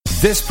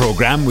This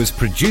programme was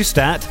produced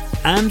at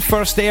and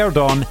first aired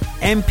on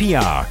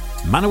MPR,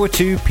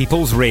 Manawatu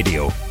People's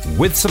Radio,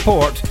 with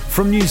support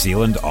from New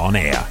Zealand On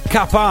Air.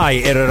 Ka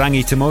pai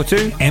Irarangi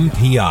Tamotu,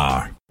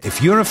 MPR.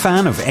 If you're a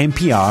fan of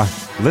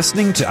MPR,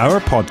 listening to our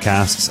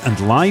podcasts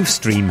and live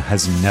stream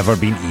has never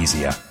been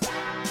easier.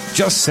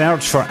 Just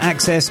search for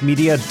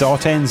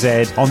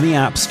accessmedia.nz on the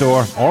App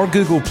Store or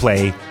Google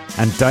Play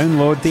and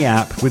download the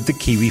app with the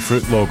kiwi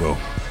fruit logo.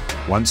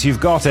 Once you've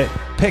got it,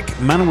 pick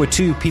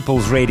Manawatu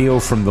People's Radio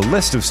from the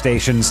list of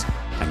stations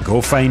and go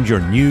find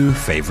your new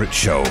favourite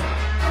show.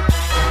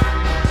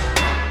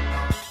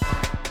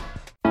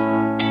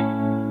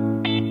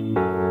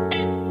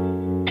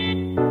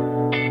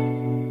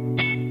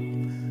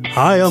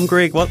 Hi, I'm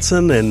Greg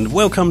Watson and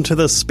welcome to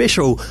this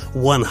special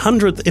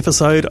 100th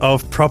episode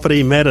of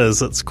Property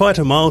Matters. It's quite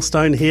a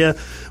milestone here.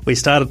 We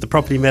started the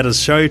Property Matters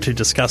show to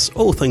discuss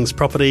all things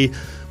property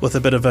with a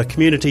bit of a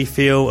community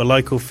feel, a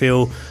local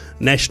feel,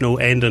 national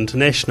and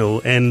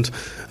international. And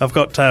I've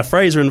got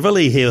Fraser and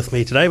Villi here with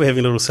me today. We're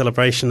having a little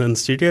celebration in the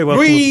studio.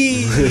 Welcome.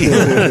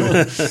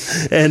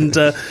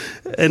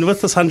 And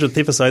with this 100th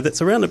episode,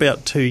 that's around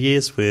about 2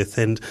 years worth.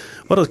 And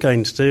what I was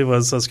going to do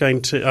was I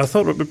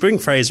thought we'd bring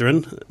Fraser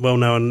in,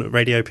 well-known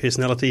radio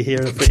personality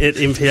here at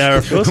MPR,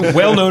 of course.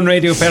 Well-known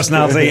radio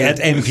personality at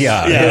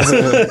MPR.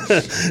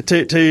 Yes.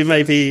 to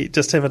maybe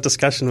just have a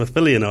discussion with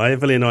Villi and I.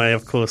 Villi and I,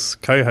 of course,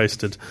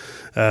 co-hosted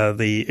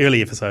the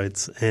early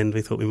episodes, and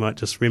we thought we might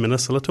just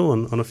reminisce a little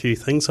on a few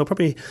things. So I'll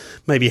probably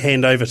maybe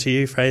hand over to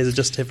you, Fraser,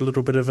 just to have a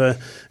little bit of a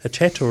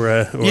chat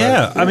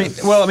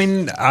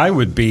I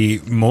would be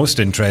most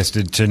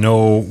interested to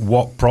know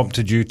what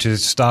prompted you to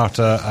start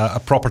a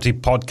property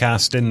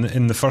podcast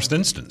in the first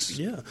instance.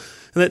 Yeah.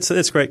 And that's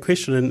a great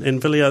question.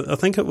 And Villi, I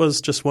think it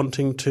was just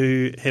wanting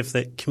to have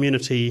that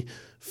community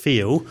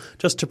feel,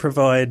 just to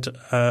provide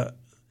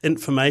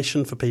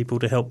information for people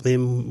to help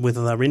them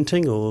whether they're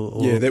renting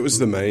or... Yeah, that was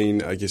the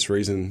main, I guess,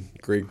 reason,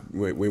 Greg,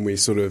 when we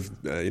sort of,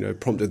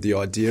 prompted the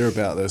idea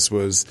about this,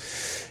 was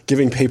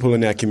giving people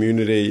in our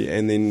community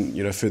and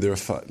then, further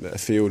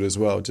afield as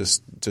well,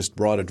 just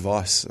right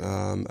advice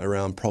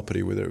around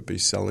property, whether it be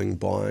selling,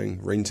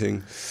 buying,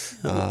 renting,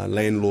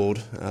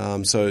 landlord.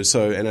 And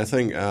I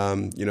think,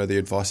 the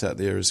advice out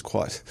there is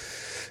quite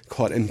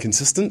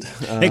inconsistent.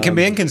 It can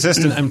be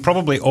inconsistent and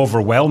probably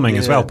overwhelming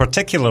as well,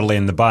 particularly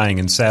in the buying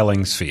and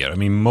selling sphere. I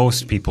mean,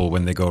 most people,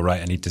 when they go, right,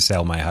 I need to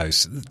sell my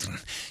house,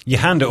 you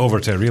hand it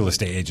over to a real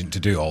estate agent to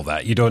do all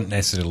that. You don't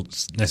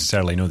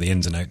necessarily know the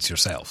ins and outs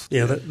yourself.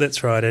 Yeah,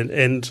 that's right.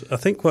 And I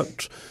think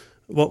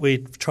what we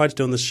try to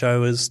do on this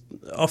show is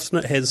often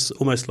it has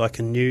almost like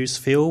a news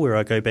feel, where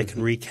I go back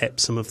and recap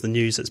some of the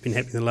news that's been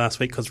happening the last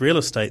week, because real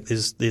estate,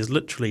 there's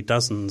literally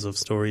dozens of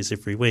stories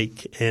every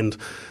week, and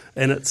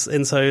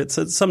so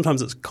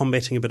sometimes it's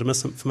combating a bit of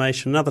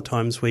misinformation. Other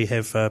times we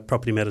have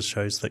Property Matters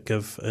shows that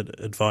give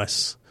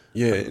advice.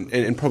 Yeah,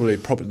 and probably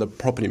the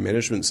property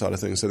management side of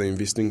things, so the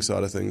investing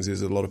side of things,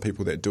 there's a lot of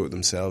people that do it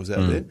themselves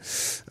out there.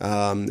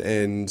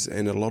 And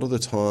a lot of the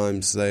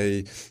times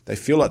they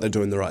feel like they're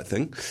doing the right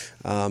thing,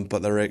 but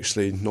they're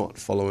actually not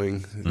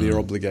following their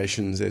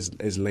obligations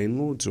as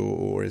landlords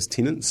or as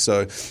tenants.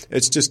 So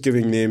it's just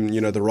giving them,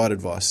 the right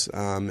advice.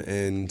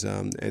 And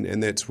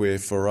that's where,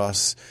 for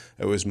us,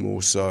 it was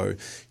more so,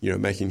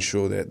 making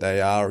sure that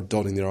they are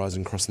dotting their I's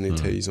and crossing their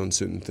T's on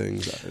certain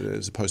things,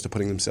 as opposed to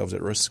putting themselves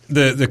at risk.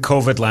 The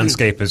COVID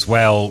landscape as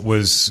well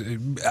was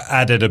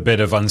added a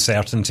bit of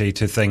uncertainty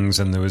to things,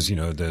 and there was,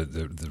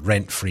 the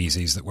rent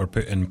freezes that were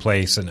put in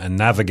place, and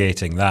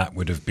navigating that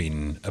would have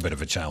been a bit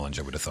of a challenge,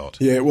 I would have thought.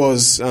 Yeah, it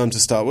was to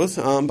start with,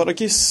 but I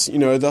guess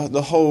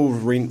the whole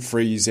rent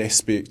freeze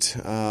aspect,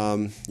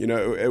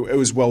 it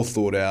was well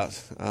thought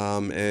out,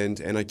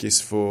 and I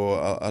guess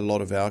for a lot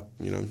of our,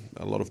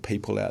 a lot of people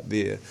out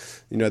there,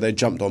 they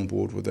jumped on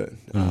board with it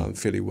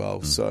fairly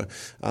well. So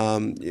I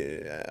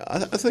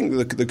think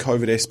the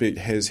COVID aspect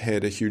has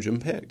had a huge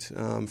impact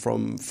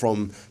from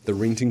the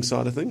renting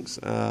side of things.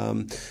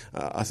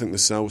 I think the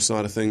sales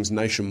side of things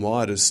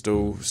nationwide is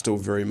still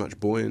very much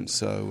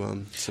buoyant.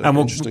 And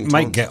we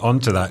might get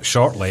onto that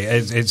shortly.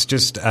 It's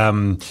just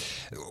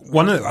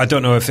I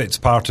don't know if it's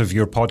part of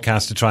your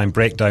podcast to try and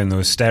break down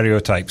those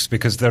stereotypes,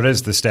 because there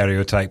is the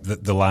stereotype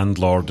that the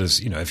landlord is,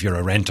 if you're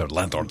a renter, the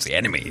landlord's the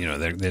enemy.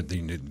 They're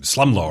the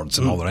slumlords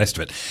and all the rest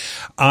of it.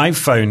 I've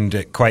found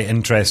it quite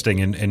interesting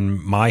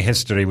in my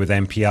history with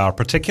MPR,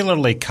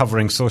 particularly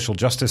covering social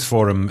justice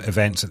forum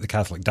events at the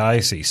Catholic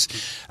Diocese.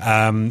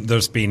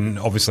 There's been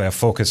obviously a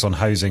focus on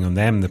housing on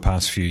them the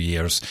past few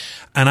years.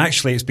 And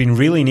actually, it's been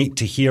really neat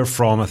to hear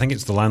from, I think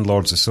it's the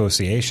Landlords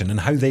Association, and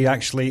how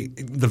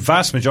the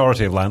vast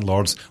majority of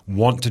landlords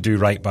want to do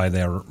right by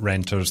their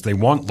renters. They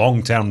want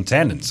long-term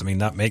tenants. I mean,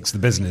 that makes the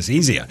business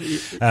easier.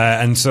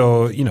 And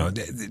so,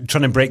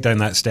 trying to break down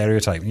that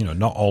stereotype,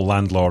 not all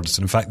landlords,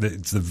 in fact,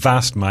 it's the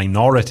vast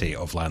minority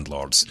of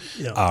landlords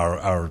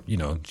are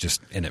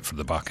just in it for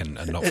the buck and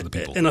not for the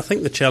people. And I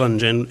think the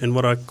challenge, and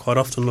what I quite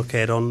often look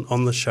at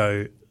on the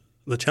show,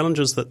 the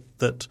challenges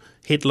that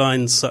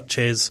headlines such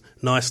as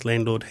 "nice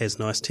landlord has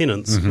nice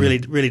tenants"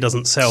 really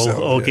doesn't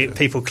sell or get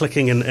people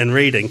clicking and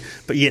reading,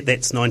 but yet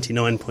that's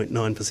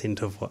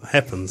 99.9% of what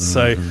happens.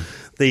 So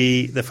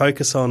the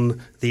focus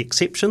on the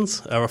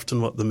exceptions are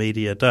often what the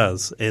media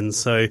does, and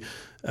so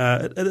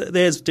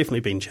there's definitely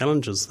been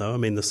challenges, though. I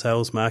mean, the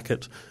sales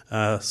market,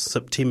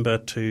 September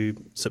to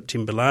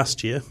September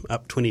last year,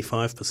 up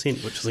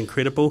 25%, which is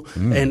incredible.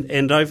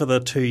 And over the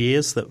 2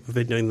 years that we've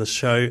been doing this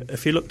show,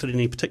 if you looked at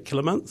any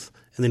particular month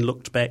and then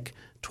looked back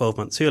 12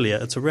 months earlier,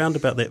 it's around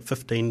about that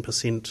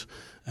 15%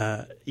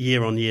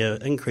 year-on-year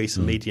increase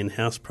in median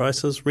house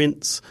prices.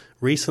 Rents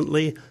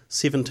recently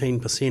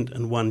 17%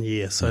 in 1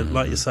 year. So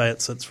like you say,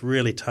 it's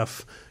really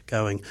tough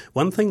going.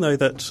 One thing, though,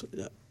 that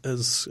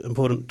is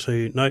important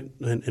to note,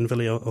 and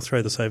Villi, I'll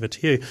throw this over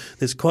to you.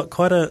 There's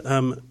quite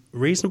a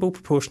reasonable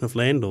proportion of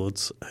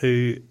landlords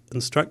who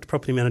instruct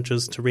property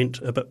managers to rent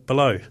a bit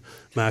below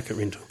market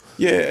rental.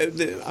 Yeah,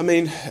 I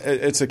mean,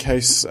 it's a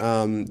case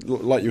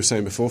like you were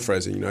saying before,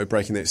 Fraser.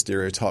 Breaking that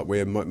stereotype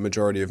where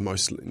majority of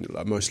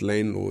most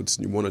landlords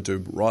want to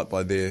do right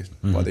by their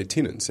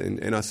tenants,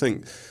 and I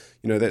think.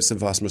 That's the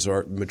vast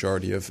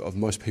majority of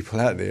most people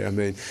out there. I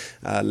mean,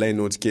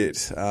 landlords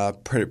get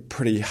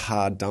pretty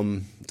hard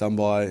done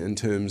by in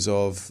terms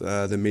of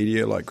the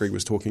media, like Greg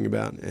was talking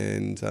about,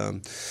 and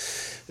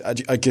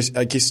I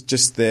guess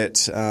just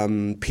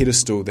that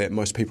pedestal that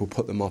most people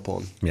put them up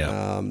on.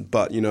 Yeah.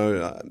 But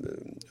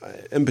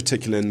in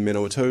particular in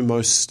Manawatu,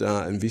 most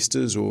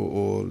investors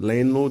or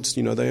landlords,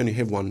 they only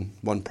have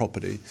one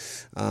property,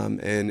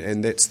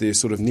 and that's their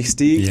sort of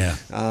nest egg. Yeah.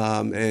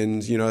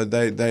 And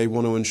they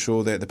want to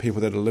ensure that the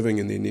people that are living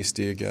in their nest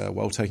egg are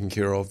well taken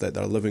care of, that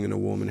they're living in a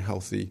warm and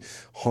healthy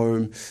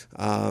home,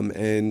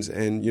 and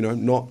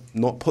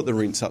not put the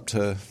rents up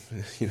to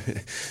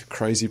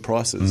crazy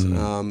prices,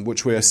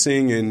 which we are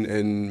seeing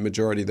in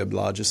majority of the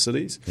larger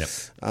cities. Yep.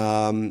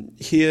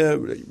 Here,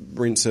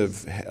 rents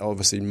have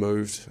obviously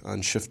moved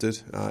and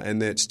shifted,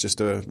 and that's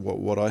just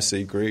what I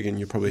see, Greg, and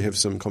you probably have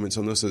some comments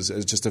on this,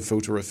 is just a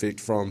filter effect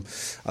from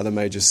other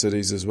major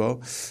cities as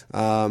well.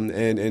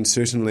 And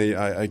certainly,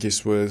 I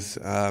guess with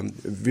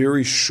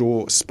very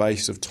short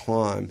space of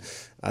time,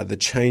 the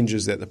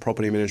changes that the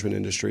property management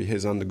industry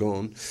has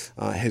undergone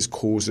has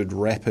caused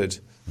rapid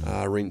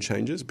rent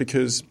changes,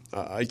 because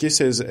I guess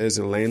as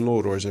a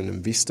landlord or as an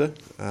investor,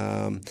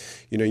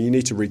 you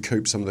need to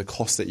recoup some of the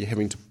costs that you're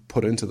having to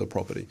put into the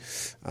property.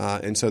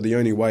 And so the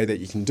only way that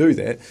you can do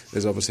that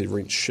is obviously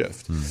rent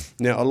shift.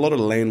 Now, a lot of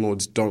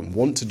landlords don't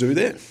want to do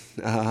that,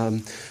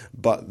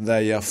 but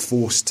they are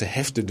forced to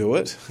have to do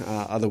it.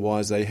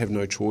 Otherwise, they have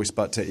no choice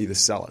but to either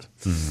sell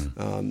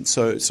it.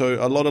 So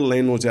a lot of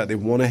landlords out there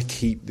want to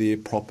keep their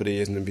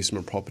property as an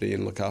investment property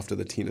and look after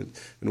the tenant.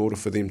 In order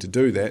for them to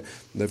do that,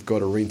 they've got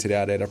to rent it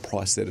out at a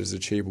price that is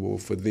achievable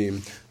for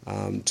them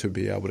to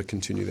be able to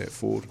continue that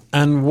forward.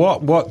 And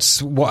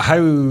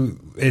how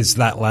is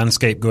that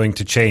landscape going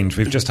to change?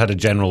 We've just had a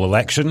general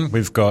election.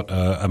 We've got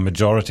a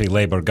majority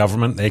Labour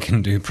government. They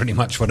can do pretty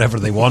much whatever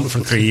they want for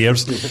 3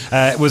 years.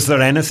 Was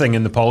there anything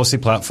in the policy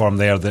platform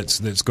there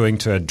that's going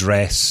to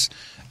address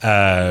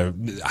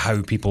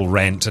how people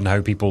rent and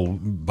how people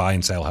buy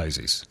and sell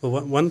houses?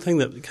 Well, one thing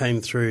that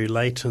came through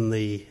late in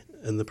the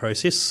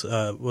process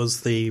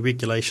was the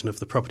regulation of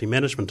the property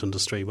management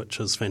industry, which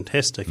is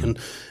fantastic. And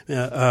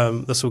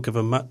this will give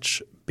a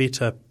much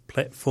better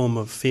platform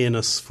of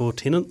fairness for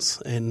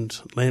tenants and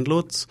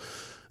landlords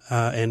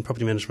and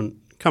property management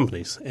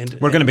companies. And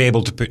we're going to be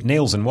able to put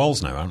nails in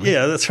walls now, aren't we?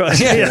 Yeah, that's right.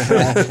 Yeah.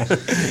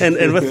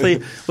 and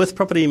with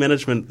property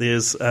management,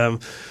 there's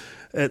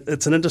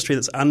it's an industry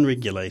that's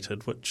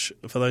unregulated, which,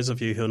 for those of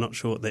you who are not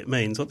sure what that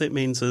means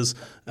is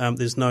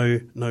there's no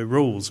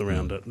rules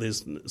around it.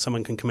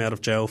 Someone can come out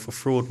of jail for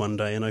fraud one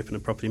day and open a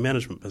property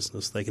management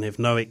business. They can have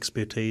no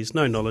expertise,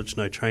 no knowledge,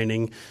 no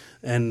training,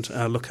 and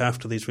look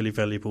after these really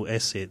valuable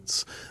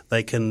assets.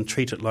 They can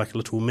treat it like a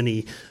little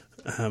mini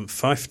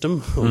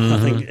fiefdom, I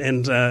think,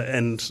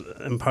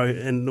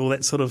 and all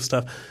that sort of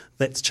stuff.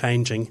 That's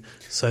changing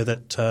so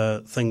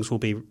that things will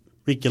be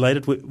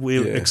regulated.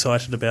 We're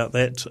excited about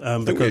that.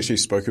 I think we actually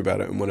spoke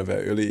about it in one of our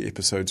early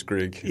episodes,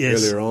 Greg,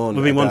 yes, earlier on.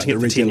 We've been wanting it for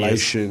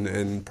regulation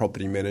and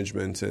property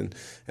management, and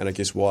I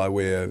guess why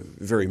we're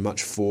very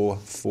much for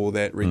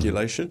that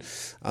regulation.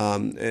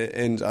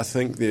 And I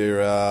think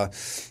there are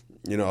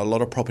a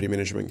lot of property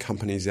management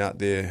companies out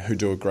there who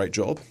do a great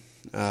job.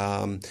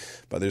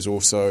 But there's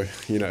also,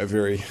 a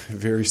very,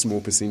 very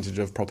small percentage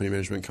of property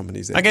management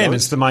companies that don't.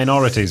 It's the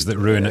minorities that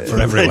ruin it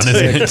for everyone, isn't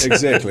it?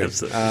 Exactly.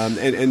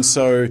 And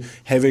so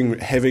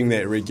having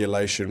that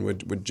regulation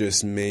would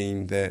just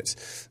mean that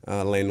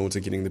landlords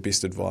are getting the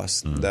best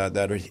advice.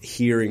 They're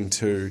adhering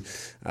to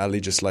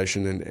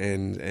legislation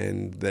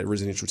and that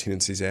Residential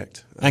Tenancies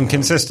Act. And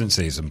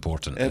consistency is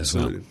important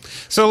absolutely.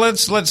 as well.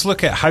 So let's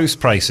look at house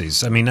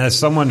prices. I mean, as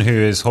someone who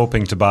is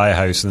hoping to buy a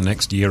house in the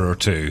next year or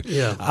two,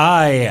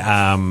 I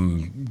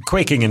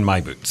quaking in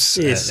my boots.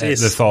 Yes.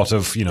 The thought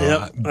of,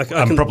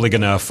 I'm probably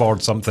going to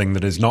afford something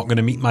that is not going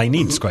to meet my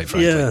needs, quite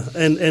frankly. Yeah,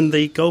 and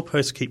the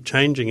goalposts keep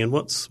changing. And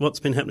what's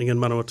been happening in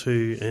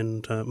Manawatu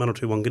and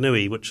Manawatu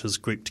Wanganui, which is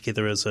grouped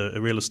together as a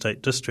real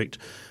estate district,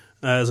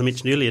 as I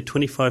mentioned earlier,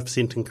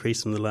 25%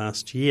 increase in the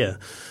last year.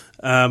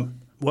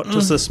 What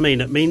does this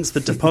mean? It means the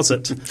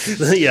deposit.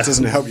 Yeah. It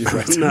doesn't help you,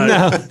 right?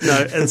 No.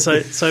 And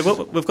so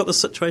what we've got the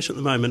situation at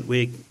the moment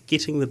where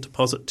getting the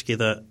deposit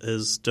together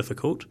is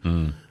difficult.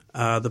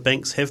 The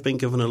banks have been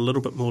given a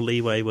little bit more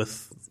leeway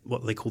with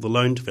what they call the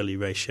loan-to-value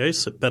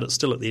ratios, but it's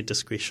still at their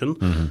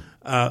discretion.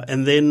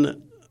 And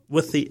then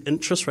with the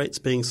interest rates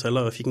being so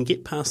low, if you can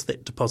get past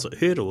that deposit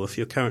hurdle, if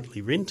you're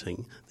currently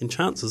renting, then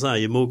chances are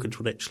your mortgage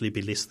would actually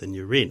be less than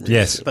your rent.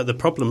 Yes. But the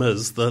problem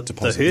is the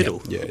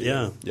hurdle.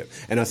 Yeah.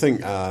 And I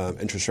think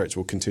interest rates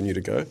will continue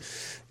to go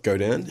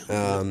down.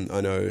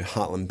 I know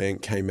Heartland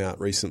Bank came out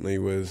recently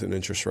with an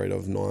interest rate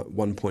of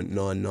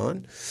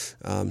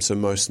 1.99. So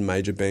most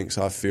major banks,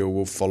 I feel,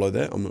 will follow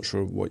that. I'm not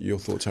sure what your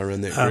thoughts are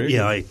around that,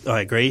 Greg.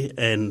 I agree.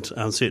 And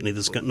certainly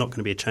there's not going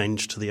to be a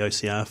change to the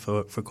OCR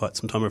for quite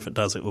some time. Or if it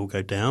does, it will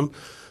go down.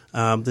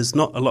 There's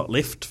not a lot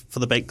left for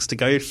the banks to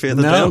go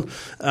further down.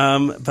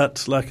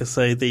 But like I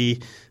say,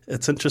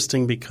 it's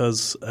interesting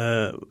because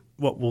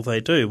what will they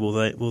do?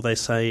 Will they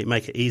say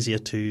make it easier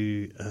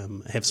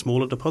to have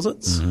smaller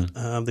deposits?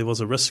 There was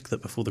a risk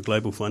that before the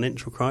global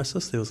financial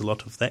crisis, there was a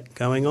lot of that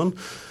going on.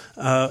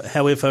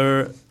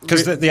 However,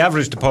 because the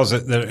average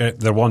deposit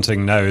they're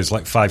wanting now is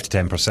like 5 to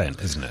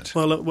 10%, isn't it?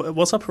 Well, it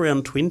was up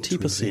around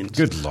 20%.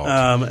 Good Lord!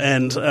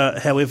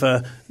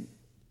 However.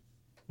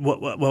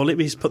 Well, let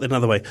me just put that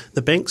another way.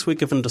 The banks were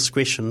given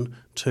discretion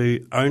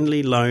to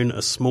only loan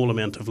a small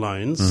amount of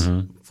loans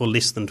for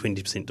less than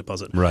 20%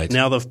 deposit. Right.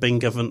 Now they've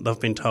been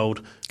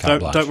told,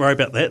 don't worry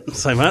about that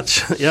so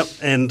much. Yep.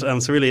 And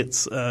so really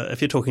it's, if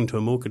you're talking to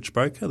a mortgage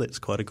broker, that's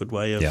quite a good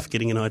way of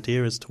getting an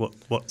idea as to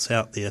what's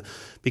out there.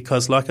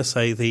 Because like I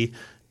say, the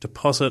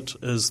deposit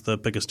is the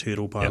biggest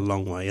hurdle by a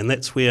long way. And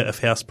that's where if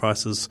house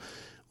prices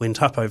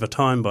went up over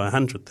time by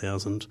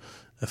 100,000,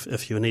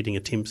 if you're needing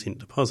a 10%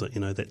 deposit,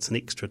 that's an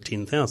extra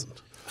 10,000.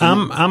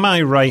 Am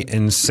I right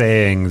in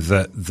saying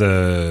that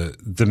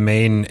the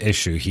main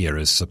issue here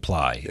is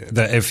supply? Yeah.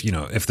 That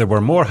if there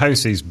were more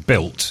houses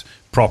built,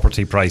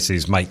 property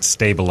prices might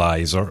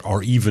stabilise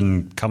or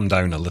even come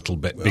down a little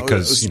bit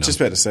because I was just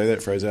about to say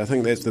that, Fraser. I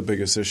think that's the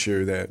biggest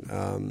issue that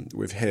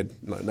we've had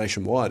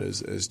nationwide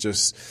is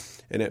just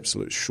an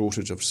absolute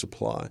shortage of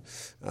supply,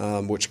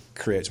 which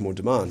creates more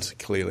demand,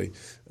 clearly.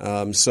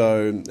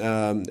 So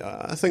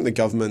I think the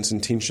government's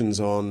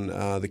intentions on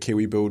the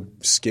Kiwi Build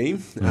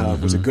scheme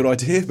was a good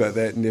idea, but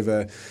that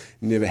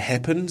never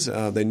happened.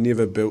 They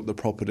never built the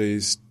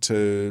properties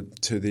to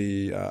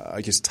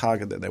the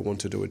target that they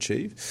wanted to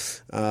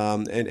achieve.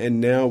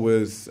 And now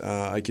with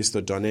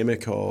the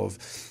dynamic of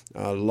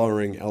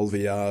lowering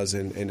LVRs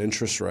and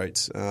interest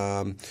rates,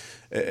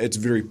 it's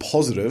very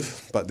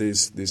positive, but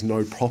there's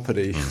no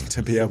property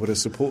to be able to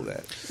support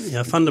that.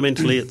 Yeah,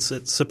 fundamentally it's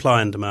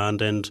supply and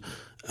demand. And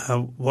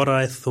what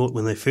I thought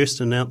when they first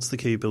announced the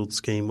Kiwi Build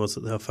scheme was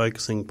that they were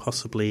focusing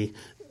possibly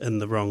in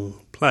the wrong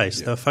place.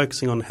 Yeah. They were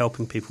focusing on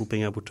helping people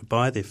being able to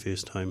buy their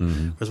first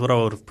home, whereas what I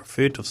would have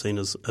preferred to have seen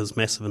is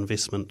massive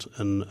investment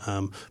in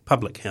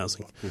public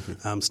housing,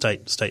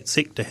 state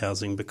sector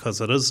housing,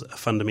 because it is a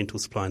fundamental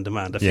supply and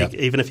demand.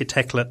 Even if you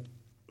tackle it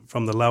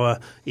from the lower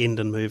end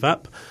and move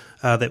up,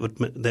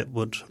 that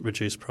would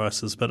reduce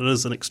prices. But it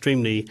is an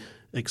extremely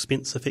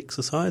expensive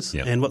exercise.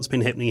 Yep. And what's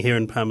been happening here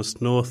in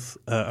Palmerston North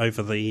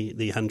over the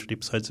 100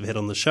 episodes we've had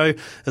on the show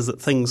is that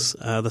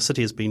the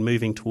city has been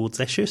moving towards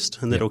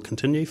Ashurst, and that'll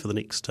continue for the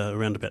next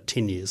around about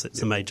 10 years.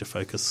 That's a major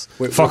focus.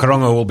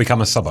 Whakarongo will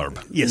become a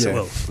suburb. Yes, it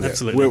will.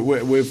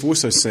 Absolutely. We've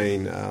also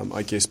seen,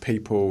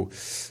 people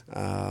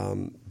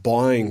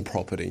buying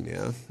property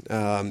now,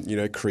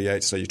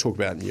 creates, so you talk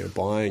about,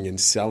 buying and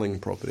selling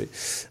property,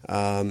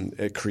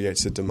 it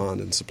creates a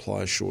demand and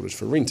supply shortage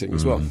for renting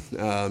as well.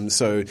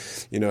 So,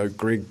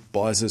 Greg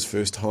buys his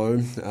first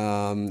home,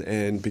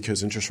 and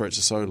because interest rates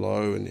are so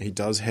low and he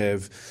does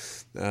have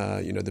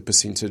the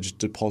percentage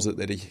deposit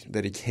that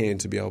he can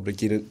to be able to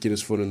get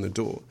his foot in the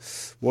door.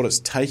 What it's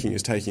taking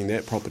is taking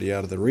that property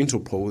out of the rental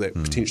pool that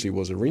potentially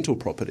was a rental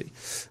property,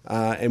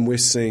 and we're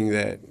seeing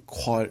that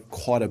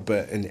quite a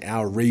bit in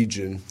our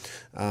region,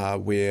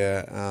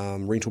 where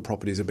rental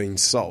properties are being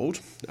sold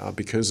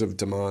because of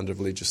demand of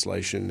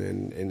legislation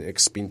and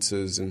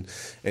expenses and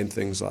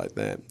things like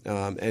that,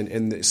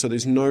 and so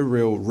there's no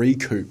real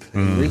recoup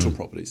in rental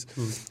properties,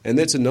 and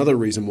that's another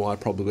reason why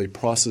probably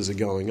prices are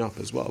going up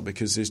as well,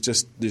 because there's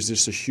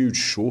just a huge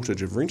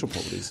shortage of rental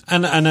properties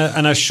and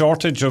a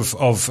shortage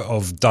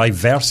of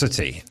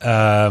diversity.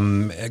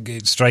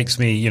 It strikes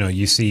me,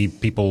 you see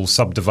people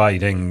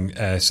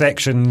subdividing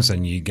sections,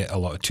 and you get a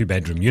lot of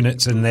 2-bedroom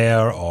units in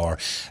there, or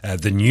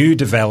the new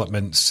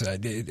developments,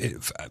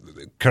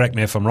 correct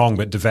me if I'm wrong,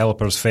 but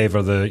developers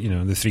favour the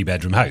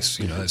 3-bedroom house.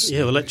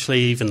 Well, actually,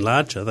 even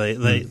larger.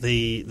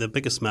 The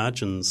biggest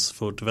margins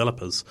for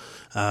developers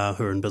who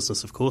are in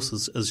business, of course,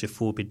 is your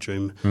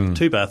 4-bedroom,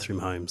 2-bathroom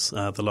homes,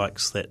 the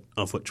likes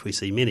of which we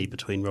see many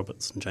between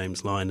Roberts and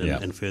James Line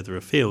and further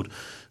afield.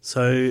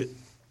 So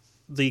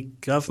the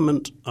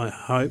government, I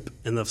hope,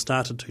 and they've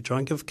started to try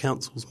and give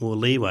councils more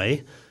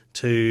leeway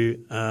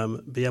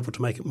to be able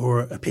to make it more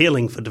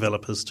appealing for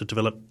developers to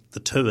develop the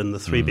 2 and the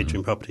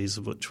 3-bedroom properties,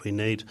 of which we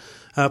need.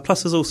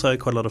 Plus, there's also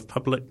quite a lot of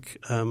public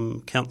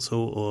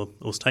council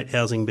or state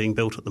housing being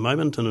built at the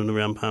moment in and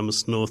around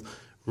Palmerston North,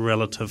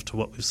 relative to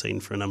what we've seen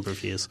for a number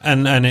of years.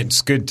 And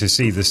it's good to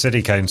see the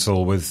City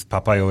Council with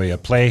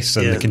Papaioia Place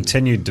and the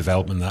continued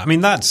development. I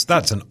mean, that's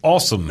an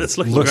awesome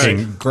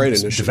looking great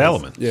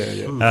development.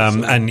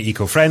 And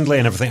eco-friendly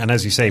and everything. And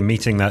as you say,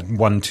 meeting that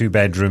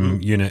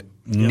 1-2-bedroom unit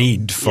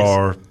need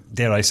for,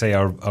 dare I say,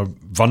 our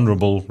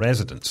vulnerable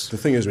residents. The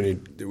thing is, we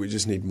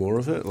just need more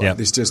of it.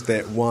 There's just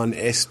that one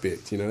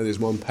aspect, there's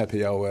one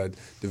Papaioia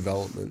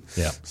development.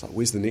 It's like,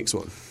 where's the next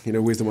one?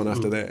 Where's the one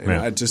after that? And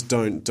I just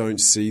don't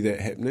see that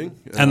happening.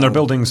 And they're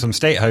building some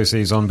state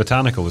houses on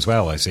Botanical as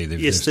well, I see.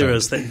 Yes, there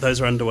is.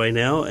 Those are underway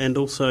now. And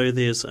also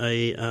there's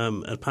a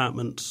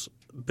apartment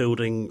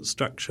building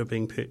structure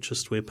being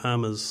purchased where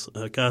Palmer's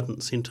Garden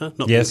Centre,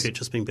 not being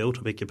purchased, being built,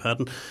 I beg your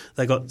pardon.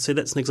 That's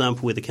an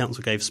example where the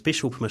council gave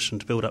special permission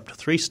to build up to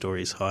 3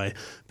 stories high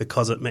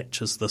because it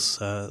matches this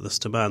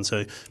demand.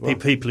 So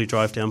people who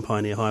drive down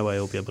Pioneer Highway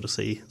will be able to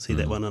see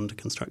that one under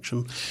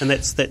construction. And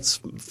that's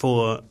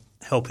for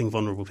helping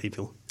vulnerable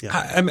people.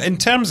 In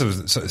terms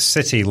of sort of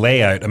city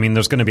layout, I mean,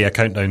 there's going to be a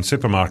Countdown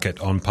supermarket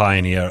on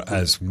Pioneer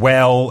as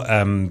well.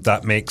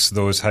 That makes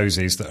those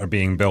houses that are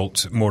being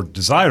built more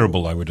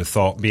desirable, I would have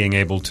thought, being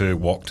able to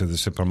walk to the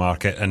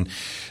supermarket. And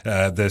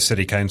the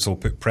City Council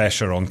put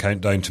pressure on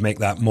Countdown to make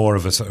that more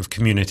of a sort of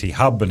community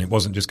hub, and it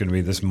wasn't just going to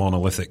be this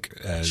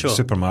monolithic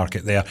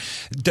supermarket there.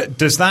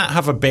 Does that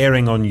have a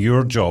bearing on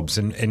your jobs?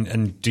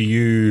 And do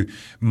you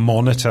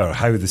monitor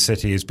how the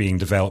city is being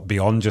developed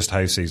beyond just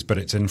houses, but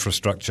its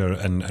infrastructure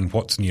and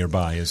what's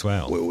nearby as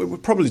well? We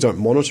probably don't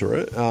monitor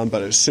it,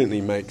 but it certainly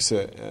makes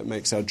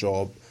our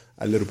job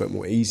a little bit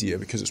more easier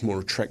because it's more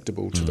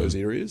attractable to those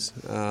areas,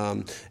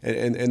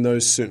 and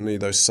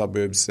those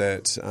suburbs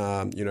that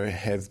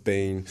have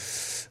been,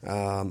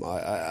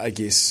 I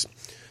guess,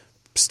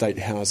 state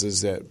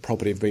houses that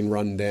property have been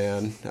run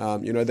down.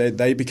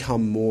 They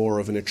become more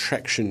of an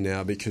attraction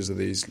now because of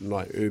these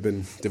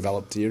urban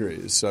developed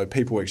areas. So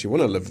people actually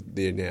want to live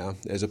there now,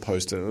 as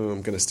opposed to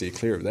I'm going to steer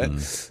clear of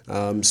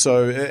that.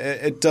 So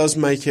it does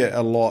make it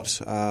a lot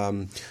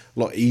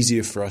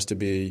easier for us to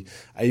be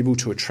able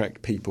to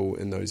attract people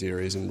in those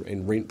areas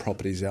and rent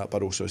properties out,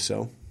 but also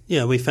sell.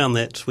 Yeah, we found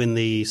that when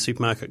the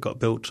supermarket got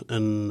built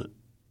in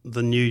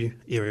the new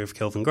area of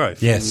Kelvin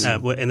Grove. Yes.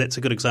 And that's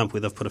a good example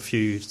where they've put a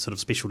few sort of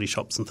specialty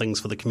shops and things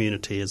for the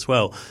community as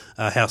well.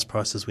 House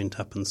prices went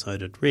up and so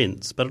did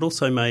rents. But it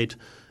also made,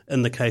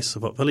 in the case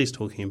of what Villi's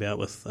talking about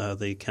with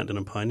the Countdown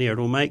and Pioneer, it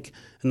will make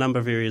a number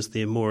of areas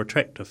there more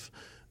attractive.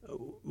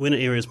 When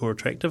an area is more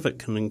attractive, it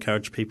can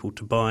encourage people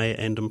to buy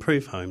and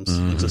improve homes,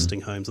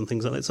 existing homes and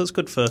things like that. So it's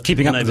good for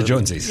keeping up with the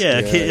Joneses.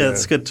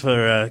 It's good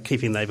for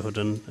keeping the neighbourhood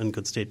in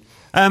good stead.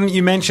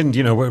 You mentioned,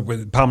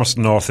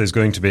 Palmerston North is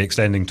going to be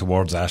extending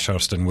towards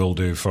Ashurst and will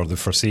do for the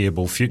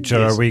foreseeable future.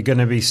 Yes. Are we going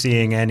to be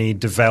seeing any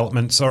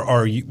developments,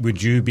 or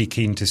would you be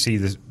keen to see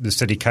the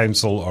City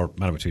Council or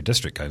Manawatu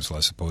District Council,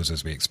 I suppose,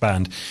 as we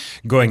expand,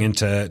 going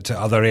into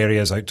other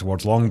areas out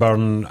towards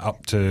Longburn,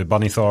 up to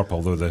Bunnythorpe,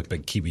 although the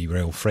big Kiwi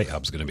Rail freight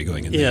hub is going to be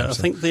going in there. I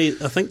think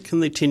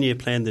in the 10-year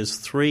plan there's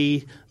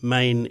 3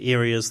 main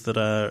areas that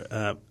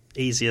are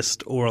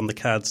easiest or on the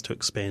cards to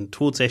expand.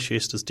 Towards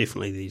Ashurst is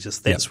definitely the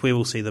easiest. That's where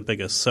we'll see the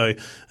biggest. So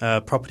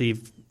property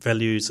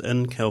values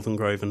in Kelvin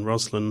Grove and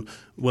Roslyn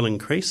will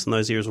increase, and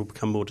those areas will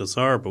become more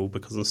desirable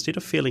because instead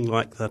of feeling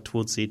like they're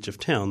towards the edge of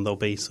town, they'll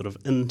be sort of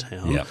in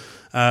town.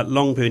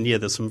 Longburn,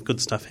 there's some good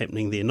stuff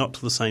happening there, not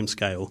to the same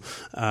scale.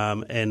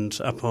 And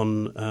up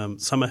on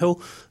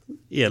Summerhill,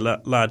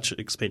 large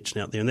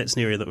expansion out there, and that's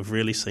an area that we've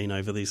really seen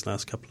over these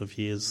last couple of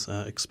years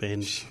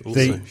expand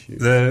also.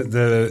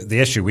 The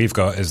issue we've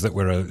got is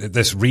that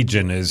this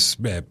region is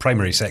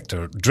primary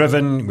sector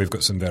driven. We've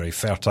got some very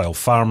fertile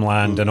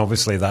farmland, and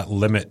obviously that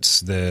limits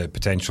the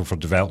potential for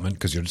development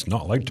because you're just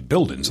not allowed to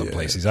build in some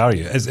places, are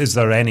you? Is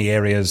there any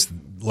areas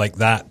like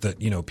that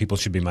people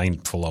should be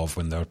mindful of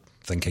when they're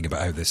thinking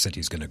about how this city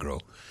is going to grow?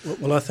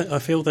 Well, I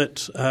feel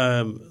that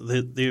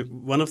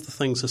one of the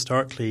things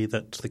historically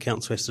that the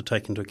council has to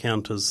take into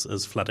account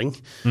is flooding,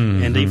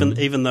 and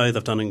even though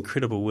they've done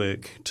incredible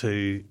work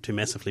to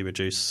massively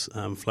reduce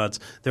floods,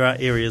 there are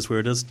areas where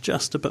it is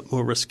just a bit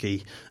more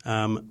risky.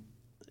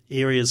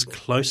 Areas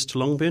close to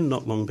Longburn,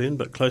 not Longburn,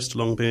 but close to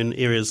Longburn,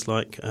 areas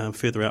like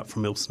further out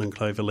from Milson and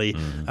Cloverley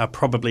are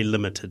probably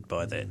limited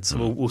by that.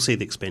 So we'll see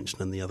the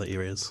expansion in the other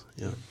areas.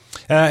 Yeah.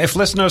 If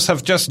listeners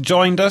have just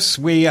joined us,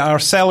 we are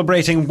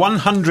celebrating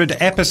 100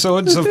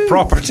 episodes of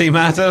Property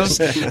Matters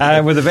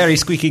with a very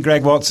squeaky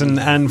Greg Watson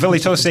and Villi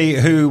Tosi,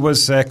 who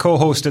was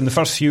co-host in the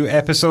first few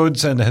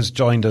episodes and has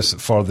joined us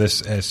for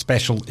this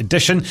special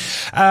edition.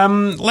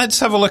 Let's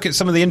have a look at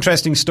some of the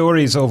interesting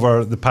stories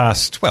over the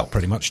past, well,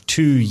 pretty much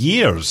 2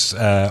 years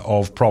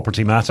of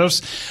Property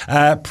Matters.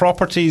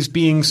 Properties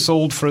being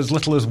sold for as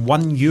little as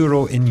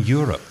 €1 in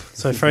Europe.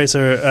 So,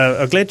 Fraser,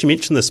 I'm glad you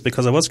mentioned this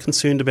because I was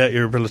concerned about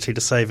your ability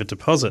to save a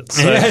deposit.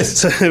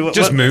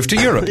 Just move to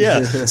Europe.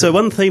 Yeah. So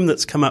one theme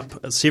that's come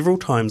up several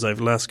times over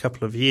the last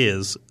couple of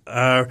years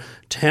are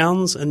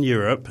towns in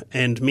Europe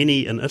and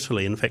many in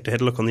Italy. In fact, I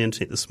had a look on the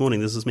internet this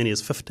morning. There's as many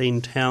as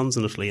 15 towns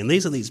in Italy. And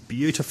these are these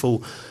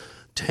beautiful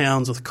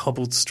towns with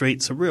cobbled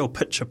streets, a real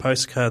picture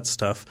postcard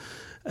stuff.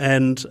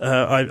 And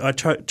I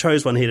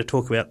chose one here to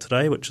talk about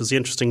today, which is the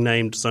interesting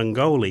named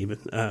Zangoli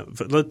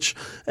village.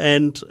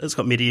 And it's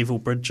got medieval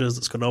bridges,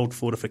 it's got old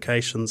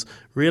fortifications,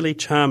 really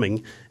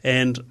charming.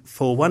 And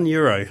for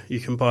 €1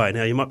 you can buy.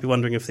 Now, you might be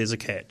wondering if there's a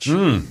catch.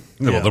 Well,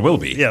 there will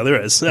be. Yeah, there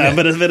is.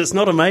 But it's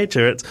not a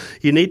major.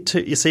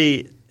 You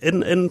see,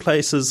 in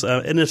places,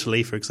 in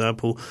Italy, for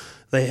example,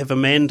 they have a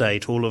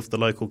mandate, all of the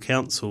local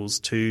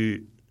councils,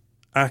 to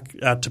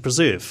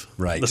preserve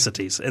the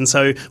cities. And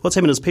so what's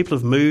happened is people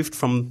have moved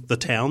from the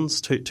towns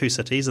to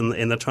cities and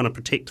they're trying to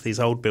protect these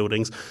old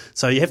buildings.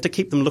 So you have to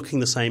keep them looking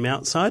the same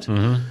outside.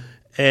 Mm-hmm.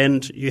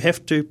 And you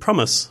have to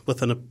promise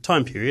within a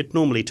time period,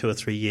 normally 2 or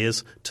 3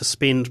 years, to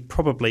spend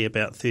probably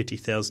about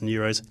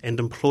 €30,000 and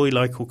employ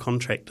local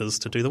contractors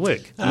to do the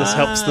work. And this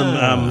helps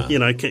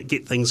them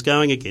get things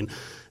going again.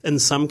 In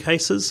some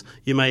cases,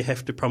 you may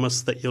have to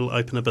promise that you'll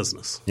open a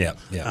business. Yeah.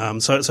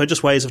 So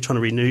just ways of trying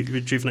to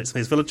rejuvenate some of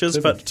these villages.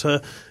 Definitely.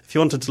 But if you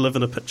wanted to live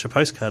in a picture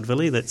postcard,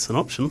 Villi, that's an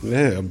option.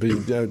 Yeah, I'd be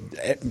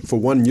for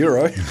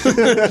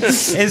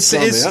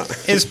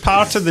 €1. Is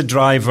part of the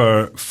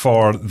driver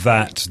for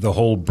that the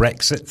whole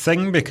Brexit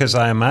thing? Because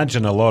I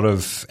imagine a lot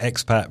of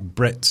expat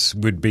Brits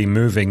would be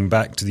moving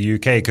back to the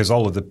UK because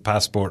all of the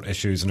passport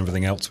issues and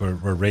everything else were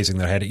raising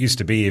their head. It used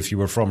to be if you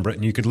were from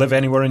Britain, you could live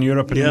anywhere in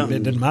Europe and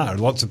it didn't matter.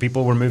 Lots of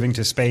people were moving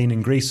to Spain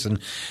and Greece, and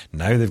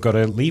now they've got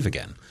to leave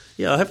again.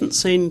 Yeah, I haven't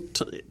seen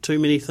too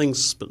many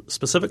things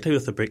specifically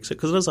with the Brexit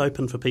because it is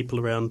open for people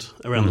around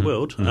the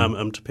world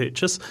to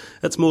purchase.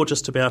 It's more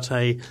just about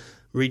a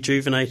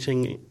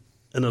rejuvenating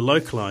in a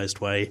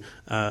localised way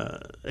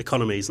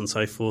economies and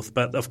so forth.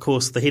 But of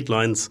course, the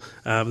headlines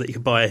that you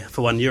could buy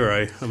for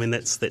 €1, I mean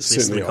that's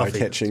certainly less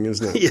than eye-catching,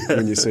 isn't it?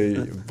 When you see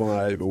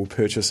buy or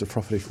purchase a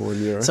property for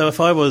 €1. So if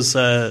I was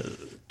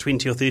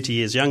 20 or 30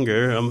 years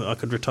younger, I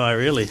could retire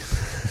early.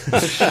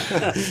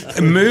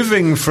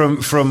 Moving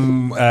from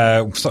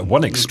sort of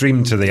one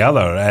extreme to the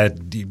other,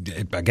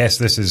 I guess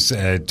this is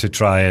to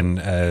try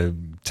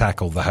and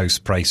tackle the house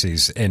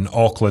prices in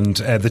Auckland,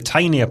 the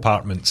tiny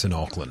apartments in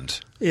Auckland.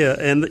 Yeah,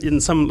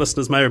 and some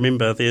listeners may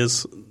remember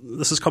this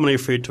is commonly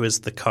referred to as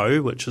the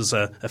co, which is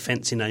a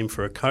fancy name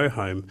for a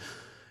co-home.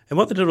 And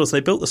what they did was they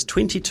built this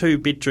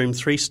 22-bedroom,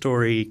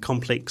 3-storey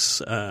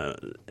complex at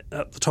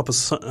the top of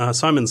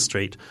Simon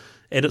Street.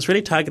 And it's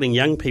really targeting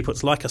young people.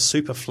 It's like a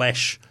super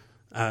flash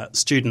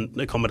student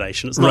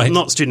accommodation. It's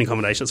not student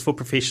accommodation. It's for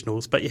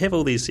professionals. But you have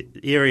all these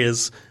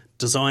areas,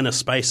 designer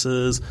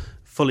spaces,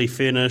 fully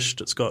furnished.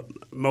 It's got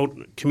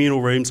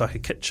communal rooms like a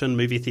kitchen,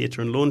 movie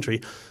theatre and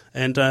laundry.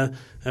 And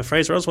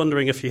Fraser, I was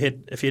wondering if you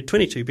had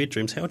 22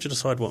 bedrooms, how would you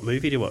decide what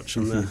movie to watch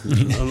on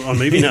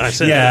movie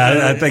night?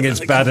 I think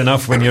it's bad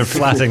enough when you're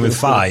flatting with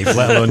 5,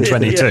 let alone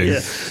 22. Yeah.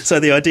 So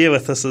the idea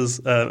with this is,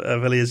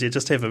 Villi, is you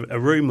just have a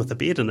room with a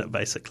bed in it,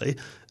 basically,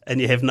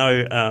 and you have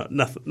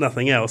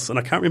nothing else. And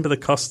I can't remember the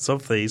costs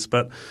of these,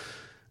 but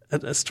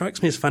it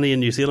strikes me as funny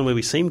in New Zealand where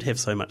we seem to have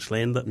so much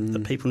land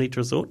that people need to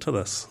resort to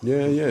this.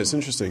 Yeah, it's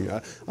interesting. I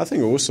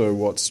think also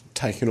what's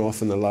taken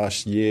off in the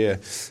last year,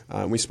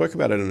 we spoke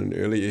about it in an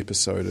early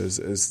episode,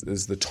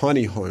 is the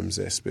tiny homes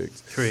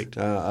aspect. Correct.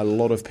 A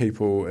lot of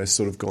people have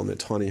sort of gone their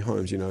tiny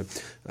homes,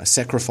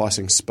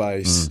 sacrificing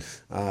space,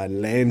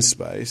 land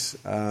space,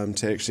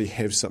 to actually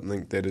have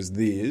something that is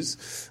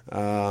theirs, to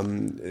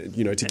get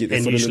their foot in the door.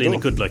 And usually in a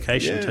good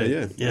location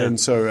too. Yeah. And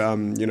so,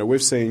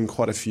 we've seen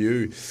quite a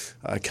few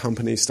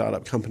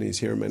startup companies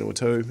here in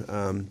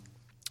Manawatu,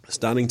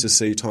 starting to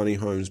see tiny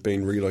homes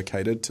being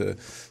relocated to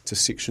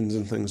sections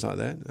and things like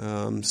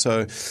that.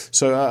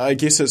 So I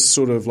guess it's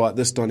sort of like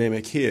this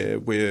dynamic here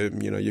where,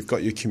 you've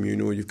got your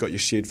communal, you've got your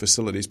shared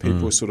facilities.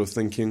 People are sort of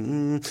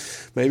thinking,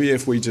 maybe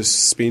if we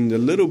just spend a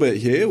little bit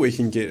here, we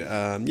can get,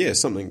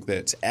 something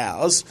that's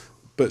ours,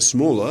 bit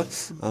smaller,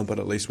 but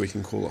at least we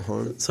can call it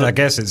home. So I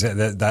guess it's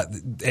that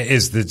it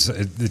is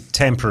the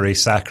temporary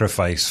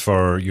sacrifice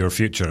for your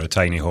future, a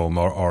tiny home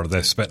or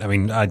this. But I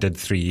mean, I did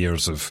 3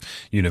 years of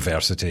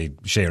university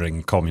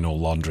sharing communal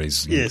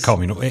laundries,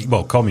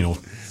 communal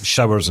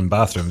showers and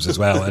bathrooms as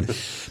well. And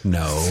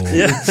no,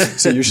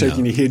 so you're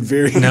shaking your head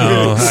very.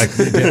 No,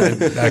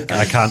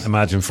 I can't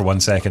imagine for 1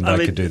 second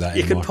I could do that.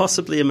 You could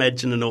possibly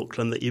imagine in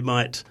Auckland that you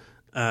might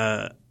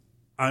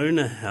own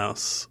a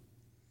house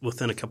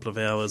within a couple of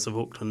hours of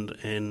Auckland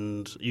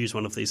and use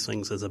one of these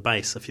things as a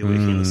base if you're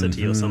working in the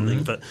city or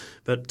something. But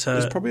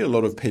there's probably a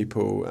lot of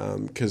people,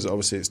 because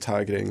obviously it's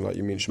targeting, like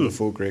you mentioned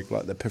before, Greg,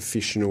 like the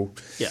professional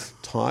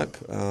type,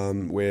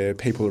 where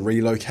people are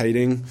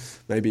relocating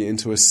maybe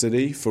into a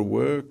city for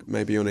work,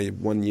 maybe on a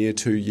 1 year,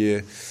 2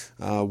 year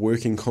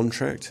working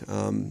contract.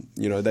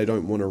 They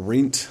don't want to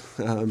rent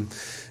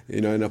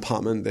an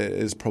apartment that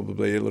is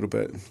probably a little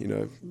bit,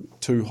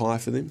 too high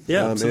for them.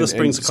 Yeah, so this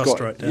brings the cost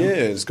right down. Yeah,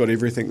 it's got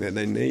everything that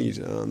they need.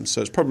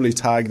 So it's probably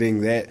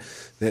targeting that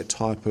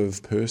type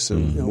of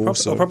person.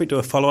 I'll probably do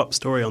a follow-up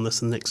story on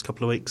this in the next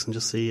couple of weeks and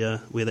just see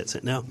where that's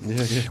at now.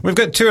 Yeah. We've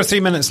got 2 or 3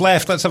 minutes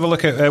left. Let's have a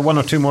look at 1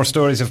 or 2 more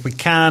stories if we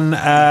can.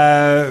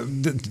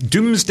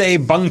 Doomsday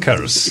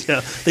bunkers.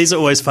 Yeah, these are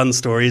always fun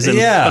stories. And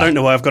I don't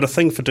know why I've got a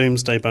thing for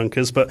doomsday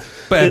bunkers, but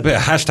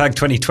hashtag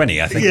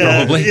 2020, I think,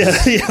 probably.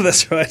 Yeah,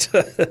 that's right.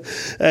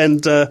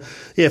 And for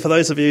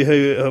those of you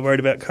who are worried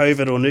about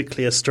COVID or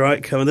nuclear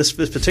strike, this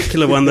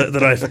particular one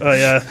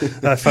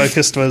that I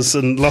focused was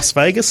in Las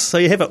Vegas. So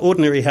you have an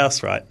ordinary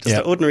house, right? Just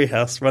an ordinary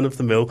house, run of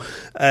the mill,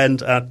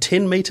 and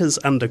 10 metres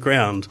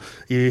underground,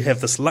 you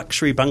have this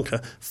luxury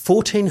bunker,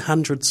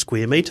 1,400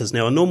 square metres.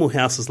 Now, a normal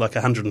house is like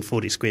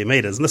 140 square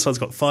metres, and this one's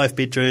got 5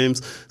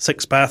 bedrooms,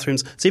 6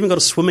 bathrooms. It's even got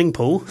a swimming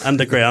pool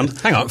underground.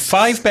 Hang on,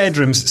 5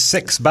 bedrooms,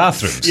 6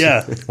 bathrooms.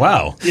 Yeah.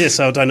 Wow. Yeah,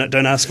 so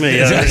don't ask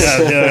me.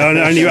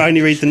 I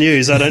only read the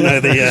news. I don't know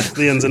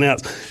the ins and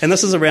outs. And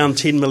this is around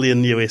 $10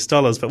 million US.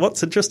 But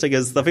what's interesting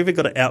is they've even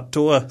got an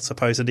outdoor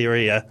supposed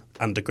area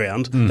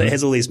underground that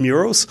has all these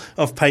murals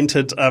of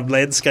painted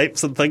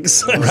landscapes and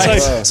things.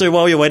 Right. So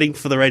while you're waiting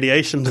for the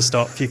radiation to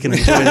stop, you can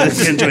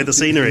enjoy the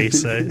scenery.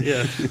 So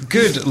yeah.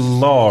 Good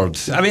Lord.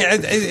 I mean,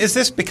 is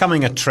this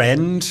becoming a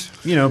trend?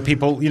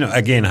 People,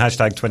 again,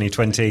 hashtag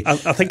 2020.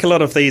 I think a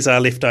lot of these are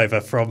left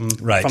over from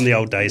the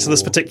old days. So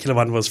this particular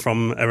one was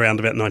from around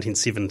about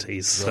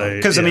 1970s.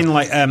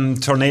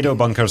 Because, tornado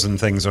bunkers and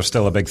things are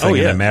still a big thing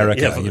in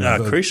America.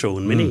 Crucial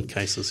in many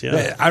cases,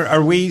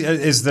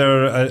 Is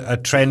there a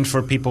trend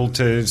for people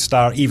to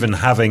start even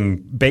having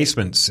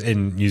basements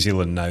in New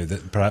Zealand now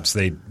that perhaps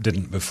they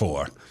didn't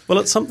before? Well,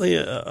 it's something,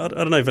 I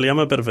don't know, Villi, I'm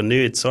a bit of a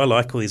nerd, so I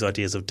like all these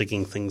ideas of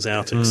digging things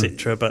out,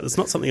 etc., but it's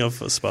not something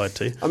I've aspired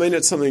to. I mean,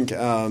 it's something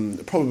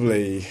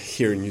probably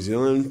here in New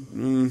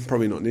Zealand,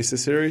 probably not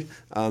necessary.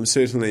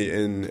 Certainly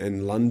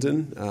in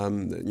London,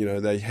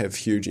 they have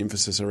huge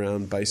emphasis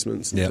around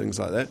basements and things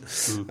like that.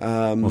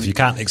 Well, if you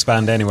can't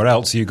expand anywhere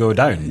else, you go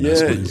down.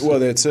 Yeah, well,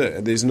 that's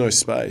it. There's no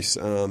space.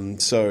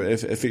 So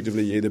if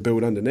effectively you either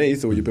build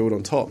underneath or you build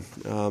on top.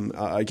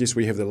 I guess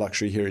we have the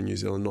luxury here in New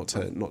Zealand not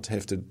to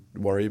have to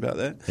worry about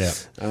that. Yeah,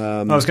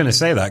 I was going to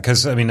say that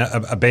because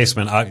a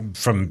basement,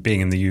 from being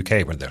in the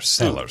UK where there's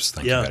cellars,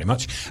 thank you very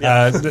much,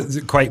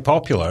 quite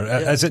popular.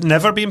 Has it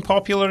never been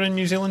popular in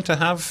New Zealand to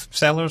have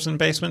cellars and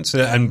basements?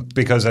 And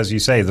because, as you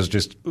say, there's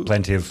just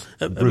plenty of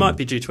room. It might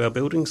be due to our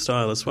building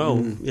style as well.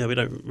 Yeah, we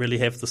don't really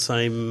have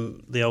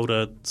the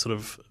older sort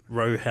of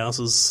row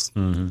houses.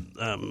 I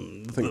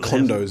think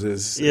condos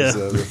is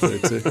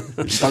referred to.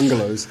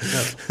 Bungalows.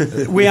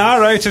 We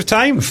are out of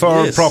time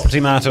for Property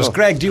Matters.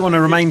 Greg, do you want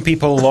to remind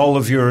people all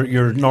of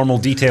your normal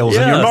details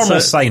and your normal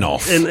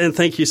sign-off? And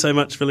thank you so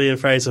much, Villi and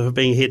Fraser, for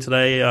being here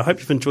today. I hope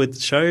you've enjoyed the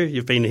show.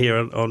 You've been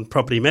here on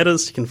Property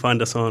Matters. You can find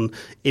us on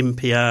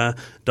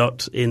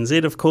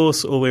mpr.nz, of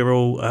course, or we're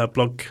all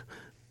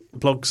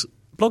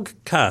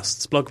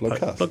podcasts,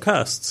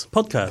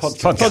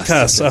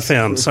 I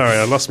found. Sorry,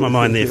 I lost my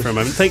mind there for a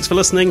moment. Thanks for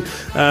listening,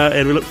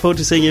 and we look forward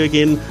to seeing you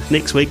again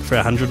next week for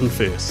our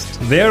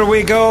 101st. There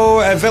we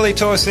go. Villi,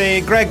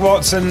 Tosi, Greg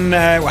Watson,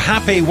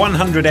 happy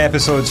 100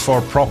 episodes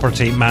for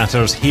Property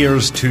Matters.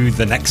 Here's to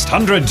the next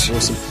 100.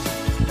 Awesome.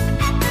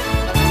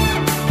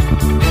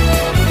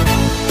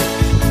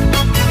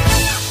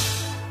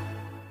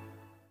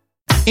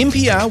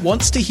 NPR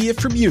wants to hear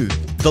from you,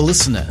 the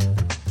listener.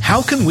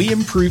 How can we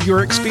improve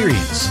your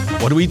experience?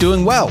 What are we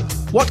doing well?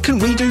 What can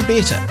we do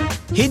better?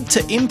 Head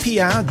to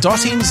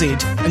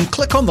npr.nz and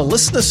click on the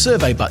listener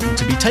survey button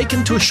to be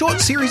taken to a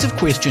short series of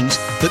questions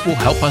that will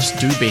help us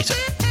do better.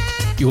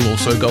 You'll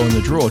also go in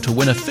the draw to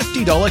win a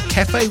 $50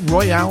 Cafe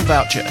Royale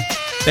voucher.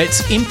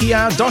 That's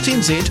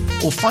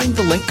npr.nz or find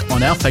the link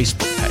on our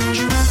Facebook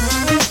page.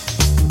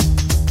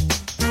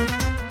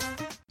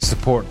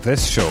 Support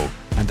this show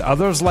and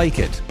others like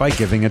it by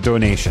giving a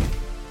donation.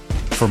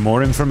 For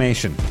more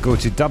information, go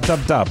to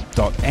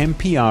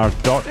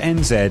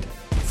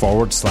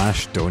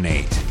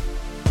www.npr.nz/donate.